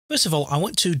First of all, I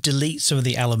want to delete some of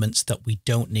the elements that we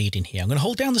don't need in here. I'm going to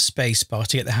hold down the space bar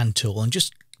to get the hand tool and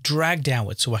just drag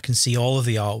downward so I can see all of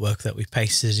the artwork that we've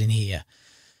pasted in here.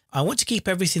 I want to keep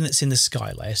everything that's in the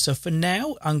sky layer. So for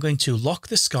now, I'm going to lock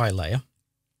the sky layer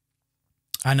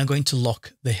and I'm going to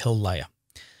lock the hill layer.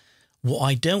 What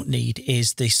I don't need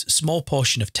is this small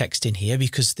portion of text in here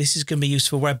because this is going to be used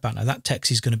for web banner. That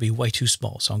text is going to be way too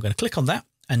small. So I'm going to click on that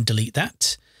and delete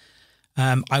that.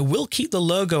 I will keep the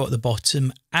logo at the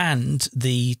bottom and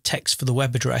the text for the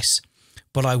web address,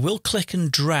 but I will click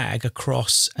and drag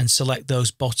across and select those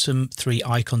bottom 3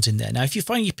 icons in there. Now, if you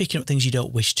find you're picking up things you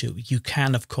don't wish to, you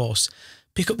can, of course,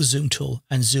 pick up the zoom tool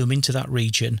and zoom into that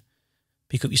region,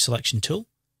 pick up your selection tool,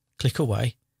 click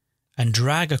away, and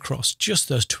drag across just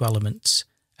those 2 elements,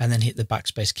 and then hit the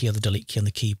backspace key or the delete key on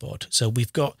the keyboard. So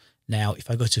we've got now,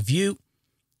 if I go to View,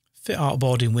 Fit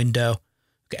Artboard in Window,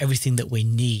 we've got everything that we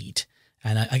need.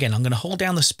 And again, I'm going to hold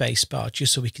down the space bar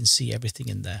just so we can see everything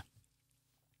in there.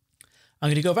 I'm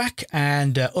going to go back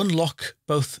and unlock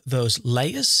both those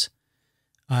layers.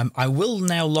 I will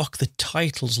now lock the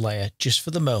titles layer just for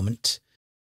the moment.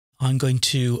 I'm going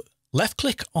to left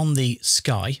click on the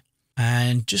sky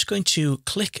and just going to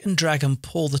click and drag and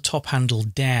pull the top handle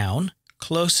down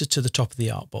closer to the top of the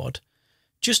artboard,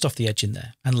 just off the edge in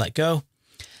there, and let go.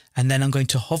 And then I'm going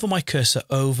to hover my cursor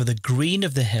over the green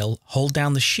of the hill, hold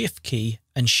down the shift key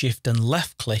and shift and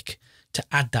left click to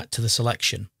add that to the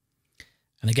selection.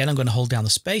 And again, I'm going to hold down the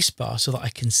space bar so that I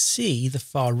can see the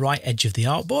far right edge of the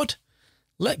artboard.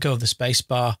 Let go of the space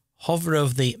bar, hover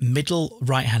over the middle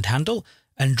right-hand handle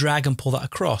and drag and pull that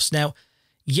across. Now,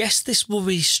 yes, this will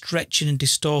be stretching and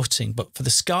distorting, but for the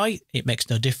sky, it makes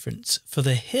no difference. For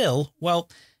the hill, well,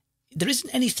 there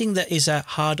isn't anything that is a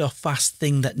hard or fast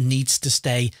thing that needs to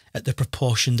stay at the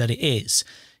proportion that it is.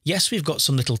 Yes, we've got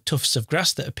some little tufts of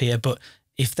grass that appear, but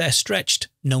if they're stretched,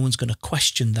 no one's going to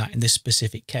question that in this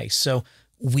specific case. So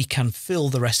we can fill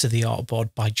the rest of the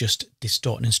artboard by just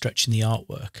distorting and stretching the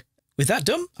artwork. With that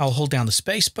done, I'll hold down the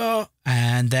space bar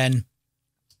and then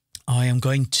I am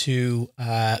going to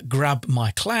grab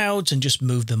my clouds and just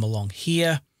move them along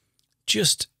here,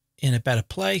 just in a better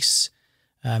place.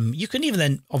 You can even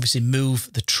then obviously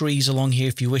move the trees along here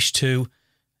if you wish to,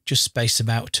 just space them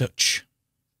out a touch.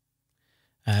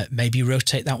 Maybe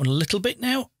rotate that one a little bit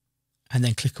now and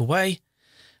then click away.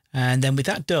 And then with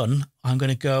that done, I'm going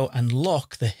to go and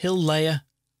lock the hill layer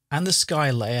and the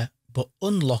sky layer, but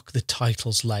unlock the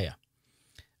titles layer.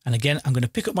 And again, I'm going to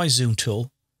pick up my zoom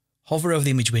tool, hover over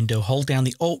the image window, hold down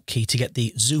the Alt key to get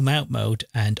the zoom out mode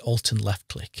and Alt and left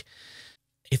click.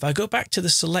 If I go back to the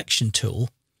selection tool,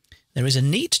 there is a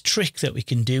neat trick that we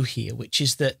can do here, which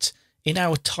is that in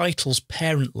our titles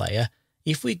parent layer,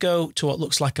 if we go to what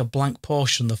looks like a blank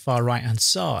portion on the far right-hand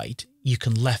side, you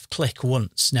can left click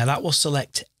once. Now that will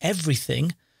select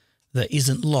everything that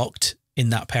isn't locked in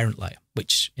that parent layer,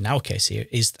 which in our case here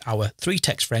is our 3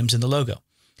 text frames and the logo.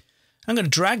 I'm going to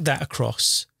drag that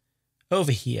across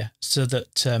over here so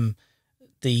that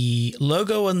the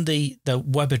logo and the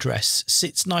web address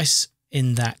sits nice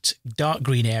in that dark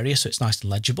green area, so it's nice and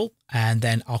legible, and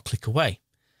then I'll click away.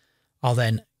 I'll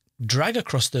then drag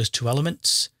across those 2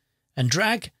 elements and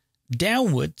drag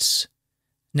downwards.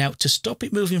 Now, to stop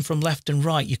it moving from left and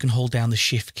right, you can hold down the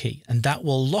shift key, and that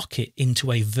will lock it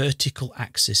into a vertical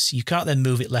axis. You can't then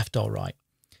move it left or right.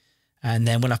 And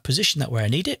then when I've positioned that where I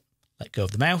need it, let go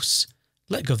of the mouse,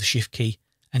 let go of the shift key,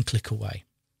 and click away.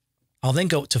 I'll then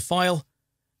go up to File,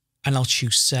 and I'll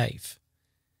choose Save.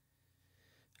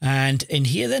 And in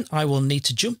here then, I will need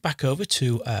to jump back over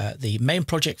to the main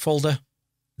project folder,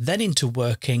 then into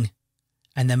working,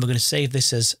 and then we're going to save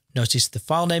this as, notice the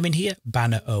file name in here,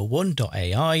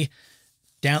 banner01.ai.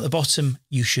 Down at the bottom,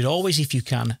 you should always, if you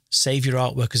can, save your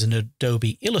artwork as an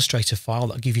Adobe Illustrator file.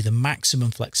 That'll give you the maximum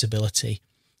flexibility.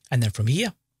 And then from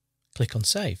here, click on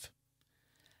Save.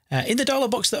 In the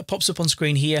dialog box that pops up on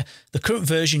screen here, the current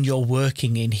version you're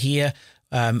working in here,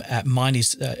 mine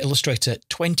is Illustrator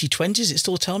 2020. Does it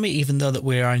still tell me, even though that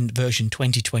we are in version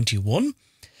 2021?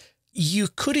 You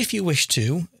could, if you wish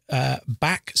to,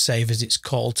 back save, as it's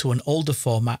called, to an older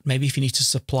format. Maybe if you need to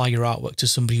supply your artwork to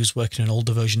somebody who's working an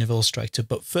older version of Illustrator.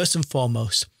 But first and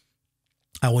foremost,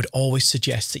 I would always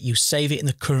suggest that you save it in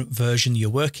the current version you're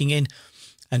working in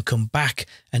and come back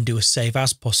and do a save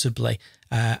as possibly,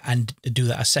 and do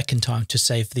that a second time to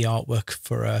save the artwork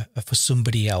for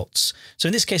somebody else. So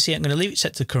in this case here, I'm going to leave it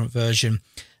set to the current version.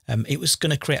 It was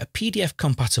going to create a PDF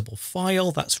compatible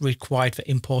file that's required for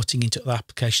importing into other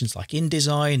applications like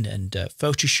InDesign and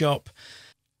Photoshop.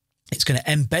 It's going to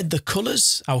embed the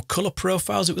colors, our color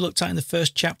profiles that we looked at in the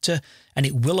first chapter, and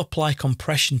it will apply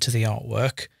compression to the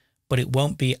artwork. but it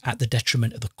won't be at the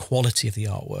detriment of the quality of the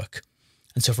artwork.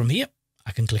 And so from here,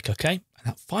 I can click OK, and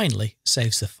that finally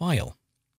saves the file.